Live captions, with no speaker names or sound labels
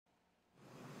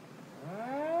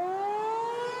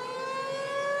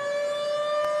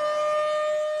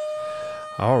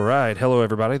All right. Hello,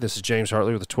 everybody. This is James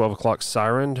Hartley with the 12 o'clock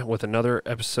siren with another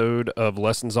episode of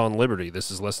Lessons on Liberty.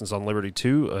 This is Lessons on Liberty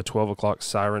 2, a 12 o'clock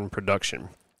siren production.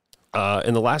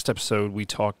 In the last episode, we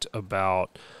talked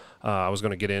about, I was going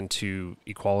to get into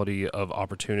equality of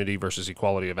opportunity versus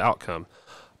equality of outcome,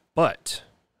 but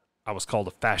I was called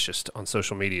a fascist on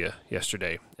social media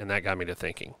yesterday, and that got me to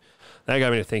thinking.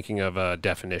 Of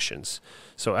definitions.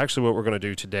 So actually what we're going to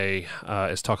do today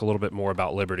is talk a little bit more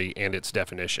about liberty and its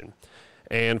definition.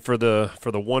 And for the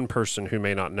one person who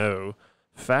may not know,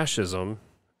 fascism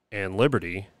and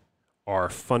liberty are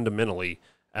fundamentally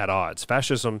at odds.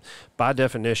 Fascism, by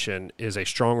definition, is a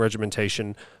strong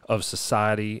regimentation of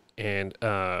society and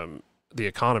the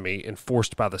economy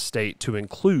enforced by the state to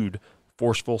include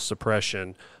forceful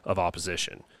suppression of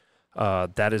opposition.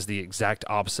 That is the exact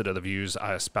opposite of the views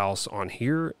I espouse on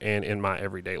here and in my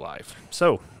everyday life.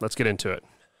 So let's get into it.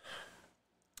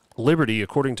 Liberty,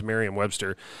 according to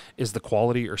Merriam-Webster, is the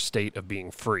quality or state of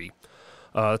being free.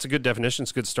 It's a good definition.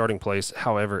 It's a good starting place.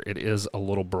 However, it is a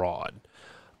little broad.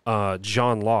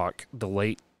 John Locke, the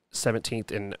late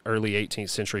 17th and early 18th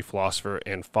century philosopher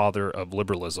and father of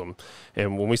liberalism.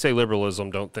 And when we say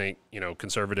liberalism, don't think,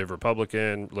 conservative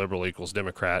Republican, liberal equals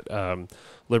Democrat.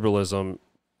 Liberalism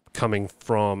coming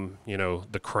from,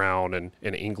 the crown and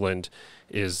in England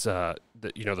is,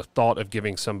 the thought of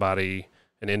giving somebody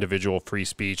an individual free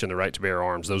speech and the right to bear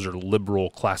arms. Those are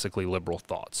classically liberal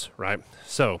thoughts, right?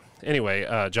 So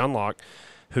anyway, John Locke,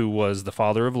 who was the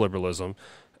father of liberalism,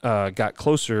 got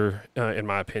closer, in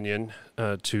my opinion,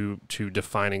 to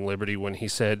defining liberty when he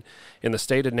said, in the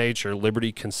state of nature,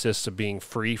 liberty consists of being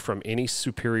free from any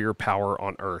superior power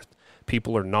on earth.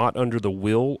 People are not under the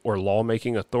will or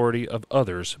lawmaking authority of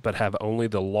others, but have only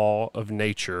the law of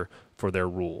nature for their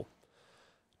rule.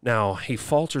 Now, he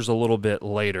falters a little bit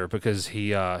later because he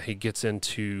gets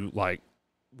into like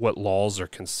what laws are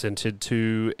consented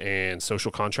to and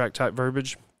social contract type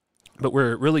verbiage. But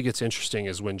where it really gets interesting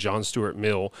is when John Stuart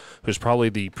Mill, who's probably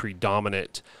the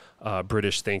predominant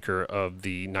British thinker of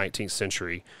the 19th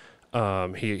century,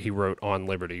 he wrote on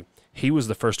liberty. He was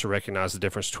the first to recognize the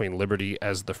difference between liberty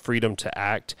as the freedom to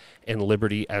act and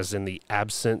liberty as in the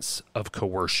absence of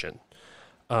coercion.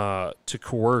 To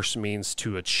coerce means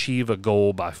to achieve a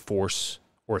goal by force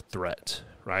or threat,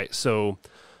 right? So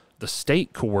the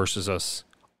state coerces us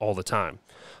all the time.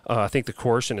 I think the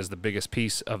coercion is the biggest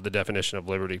piece of the definition of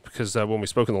liberty because when we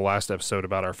spoke in the last episode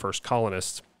about our first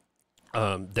colonists,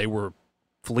 they were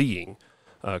fleeing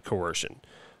coercion.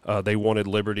 They wanted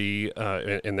liberty,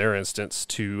 in their instance,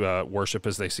 to worship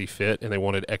as they see fit, and they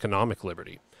wanted economic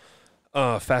liberty.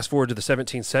 Fast forward to the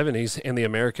 1770s and the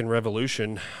American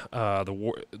Revolution,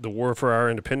 the war for our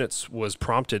independence was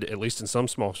prompted, at least in some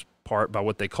small part, by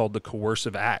what they called the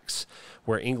coercive acts,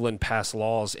 where England passed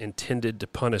laws intended to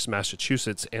punish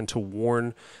Massachusetts and to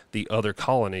warn the other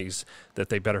colonies that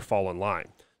they better fall in line.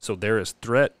 So there is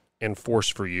threat and force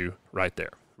for you right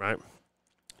there, right?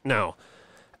 Now,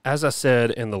 as I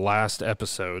said in the last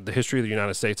episode, the history of the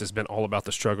United States has been all about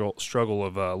the struggle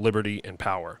of liberty and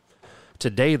power.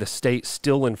 Today, the state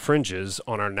still infringes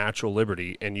on our natural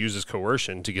liberty and uses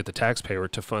coercion to get the taxpayer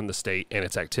to fund the state and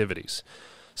its activities.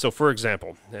 So, for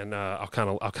example, and I'll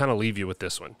kind of leave you with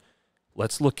this one.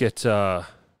 Let's look at a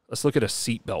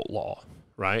seatbelt law,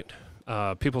 right?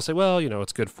 People say, well,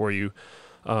 it's good for you.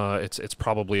 It's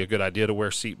probably a good idea to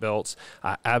wear seatbelts.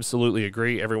 I absolutely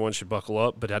agree. Everyone should buckle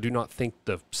up, but I do not think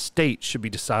the state should be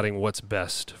deciding what's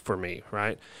best for me,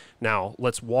 right? Now,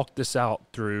 let's walk this out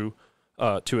through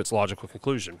to its logical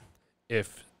conclusion.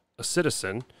 If a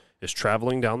citizen is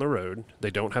traveling down the road,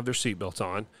 they don't have their seatbelt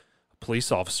on, a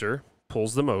police officer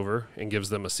pulls them over and gives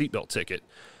them a seatbelt ticket.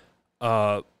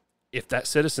 If that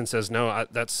citizen says, no,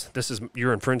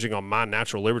 you're infringing on my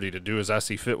natural liberty to do as I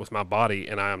see fit with my body,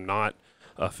 and I am not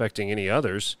affecting any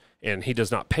others, and he does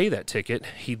not pay that ticket,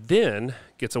 he then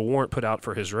gets a warrant put out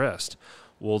for his arrest.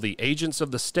 Well, the agents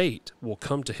of the state will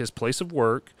come to his place of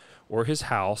work or his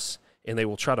house, and they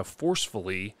will try to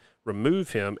forcefully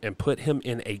remove him and put him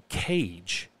in a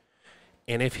cage.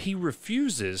 And if he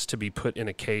refuses to be put in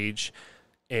a cage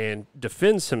and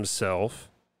defends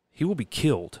himself, he will be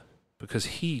killed because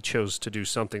he chose to do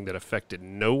something that affected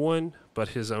no one but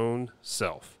his own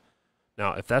self.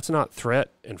 Now, if that's not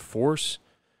threat and force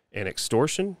and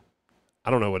extortion, I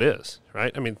don't know what is,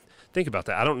 right? I mean, think about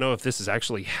that. I don't know if this has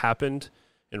actually happened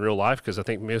in real life because I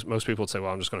think most people would say,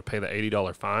 well, I'm just going to pay the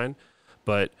 $80 fine.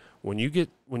 But when you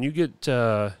get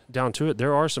down to it,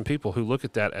 there are some people who look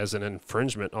at that as an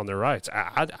infringement on their rights.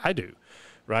 I do,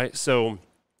 right? So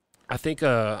I think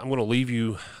I'm going to leave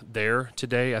you there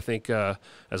today. I think as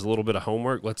a little bit of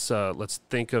homework, let's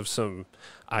think of some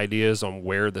ideas on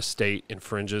where the state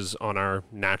infringes on our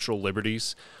natural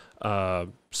liberties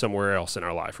somewhere else in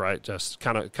our life. Right? Just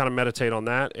kind of meditate on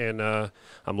that, and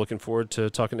I'm looking forward to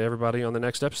talking to everybody on the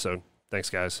next episode. Thanks,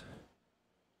 guys.